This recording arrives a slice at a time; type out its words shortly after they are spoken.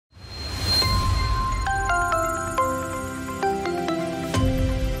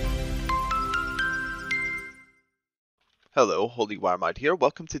Hello, Holy Wiremind here.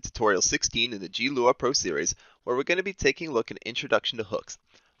 Welcome to tutorial 16 in the GLua Pro series, where we're going to be taking a look at Introduction to Hooks.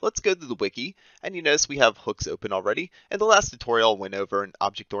 Let's go to the wiki, and you notice we have hooks open already. In the last tutorial, I went over in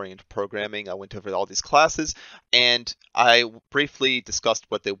object-oriented programming. I went over all these classes, and I briefly discussed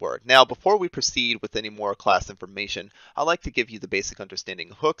what they were. Now, before we proceed with any more class information, I'd like to give you the basic understanding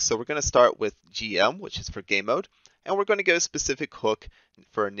of hooks. So we're going to start with GM, which is for game mode, and we're going to go specific hook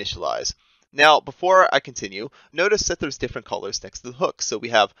for initialize. Now, before I continue, notice that there's different colors next to the hooks. So we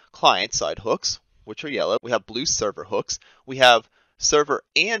have client-side hooks, which are yellow. We have blue server hooks. We have server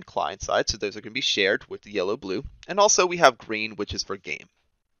and client-side, so those are going to be shared with the yellow-blue. And also we have green, which is for game.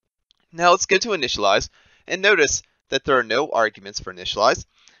 Now let's go to initialize, and notice that there are no arguments for initialize,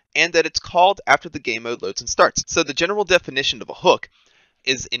 and that it's called after the game mode loads and starts. So the general definition of a hook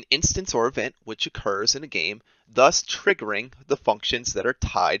is an instance or event which occurs in a game, thus triggering the functions that are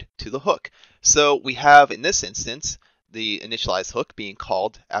tied to the hook. So we have, in this instance, the initialize hook being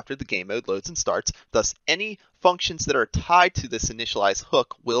called after the game mode loads and starts, thus any functions that are tied to this initialize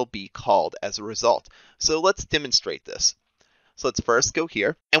hook will be called as a result. So let's demonstrate this. So let's first go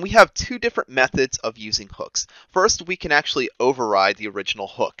here, and we have two different methods of using hooks. First, we can actually override the original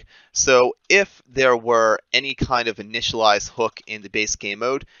hook. So if there were any kind of initialize hook in the base game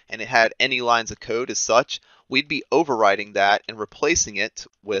mode, and it had any lines of code as such, we'd be overriding that and replacing it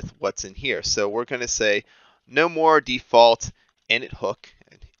with what's in here. So we're going to say no more default init hook,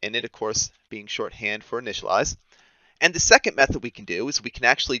 init of course being shorthand for initialize. And the second method we can do is we can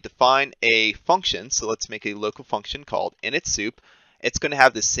actually define a function. So let's make a local function called initSoup. It's going to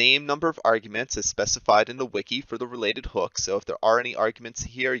have the same number of arguments as specified in the wiki for the related hook. So if there are any arguments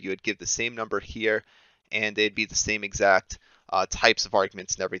here, you would give the same number here, and they'd be the same exact types of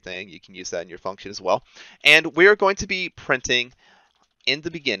arguments and everything. You can use that in your function as well. And we're going to be printing in the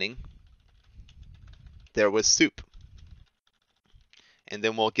beginning, there was soup. And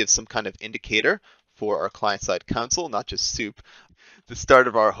then we'll give some kind of indicator for our client-side console, not just soup, the start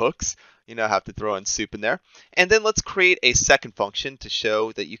of our hooks. You know, have to throw in soup in there. And then let's create a second function to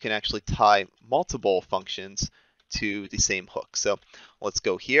show that you can actually tie multiple functions to the same hook. So let's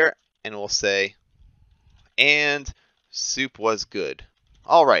go here and we'll say, and soup was good.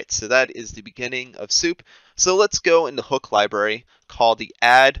 All right, so that is the beginning of soup. So let's go in the hook library, call the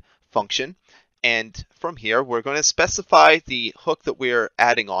add function. And from here, we're going to specify the hook that we're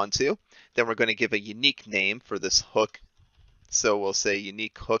adding on to. Then we're going to give a unique name for this hook. So we'll say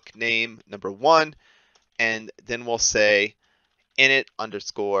unique hook name number 1, and then we'll say init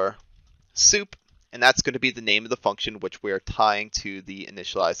underscore soup, and that's going to be the name of the function which we're tying to the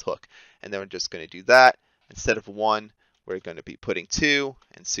initialize hook. And then we're just going to do that. Instead of 1, we're going to be putting 2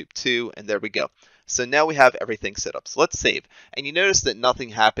 and soup 2, and there we go. So now we have everything set up. So let's save. And you notice that nothing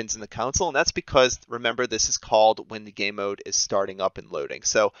happens in the console, and that's because, remember, this is called when the game mode is starting up and loading.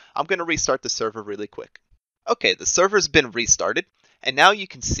 So I'm going to restart the server really quick. Okay, the server's been restarted, and now you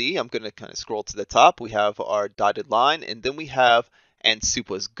can see, I'm going to kind of scroll to the top, we have our dotted line, and then we have, and soup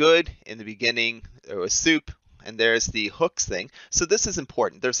was good. In the beginning, there was soup. And there's the hooks thing. So this is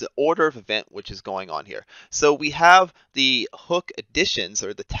important. There's an order of event which is going on here. So we have the hook additions,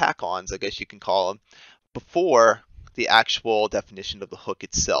 or the tack-ons, I guess you can call them, before the actual definition of the hook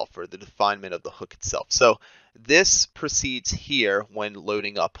itself, or the definement of the hook itself. So this proceeds here when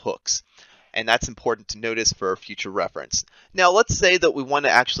loading up hooks. And that's important to notice for future reference. Now let's say that we want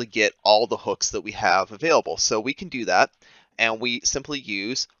to actually get all the hooks that we have available. So we can do that, and we simply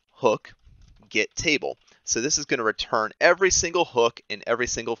use hook get table. So this is going to return every single hook and every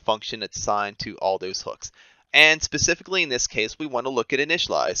single function assigned to all those hooks. And specifically in this case, we want to look at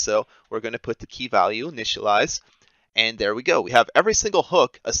initialize. So we're going to put the key value initialize, and there we go. We have every single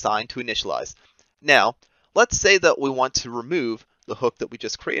hook assigned to initialize. Now, let's say that we want to remove the hook that we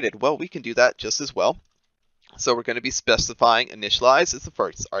just created. Well, we can do that just as well. So we're going to be specifying initialize as the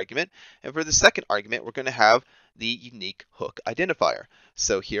first argument, and for the second argument, we're going to have the unique hook identifier.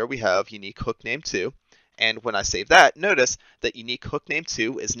 So here we have unique hook name 2. And when I save that, notice that unique hook name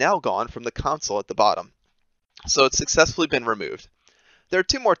 2 is now gone from the console at the bottom. So it's successfully been removed. There are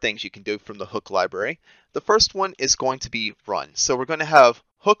two more things you can do from the hook library. The first one is going to be run. So we're going to have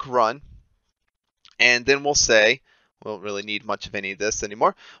hook run, and then we'll say, we don't really need much of any of this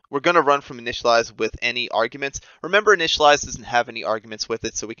anymore. We're going to run from initialize with any arguments. Remember, initialize doesn't have any arguments with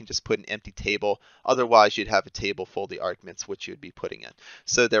it, so we can just put an empty table. Otherwise, you'd have a table full of the arguments which you'd be putting in.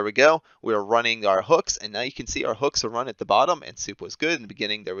 So there we go. We're running our hooks, and now you can see our hooks are run at the bottom, and soup was good. In the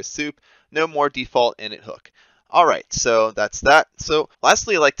beginning, there was soup. No more default init hook. All right, so that's that. So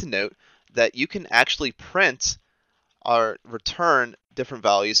lastly, I'd like to note that you can actually print return different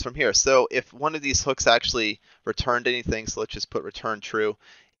values from here. So if one of these hooks actually returned anything, so let's just put return true,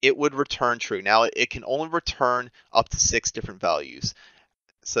 it would return true. Now it can only return up to 6 different values.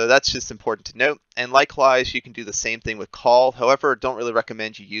 So that's just important to note. And likewise, you can do the same thing with call. However, don't really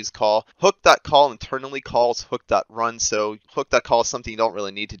recommend you use call. Hook.call internally calls hook.run, so hook.call is something you don't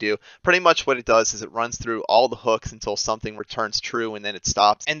really need to do. Pretty much what it does is it runs through all the hooks until something returns true and then it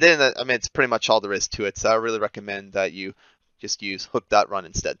stops. And then, it's pretty much all there is to it. So I really recommend that you just use hook.run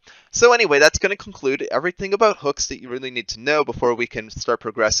instead. So anyway, that's going to conclude everything about hooks that you really need to know before we can start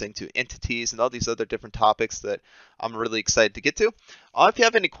progressing to entities and all these other different topics that I'm really excited to get to. If you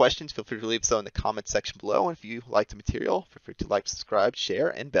have any questions, feel free to leave so in the comment section below. And if you like the material, feel free to like, subscribe, share,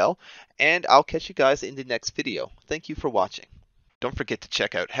 and bell. And I'll catch you guys in the next video. Thank you for watching. Don't forget to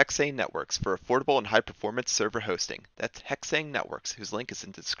check out Hexane Networks for affordable and high-performance server hosting. That's Hexane Networks, whose link is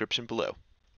in the description below.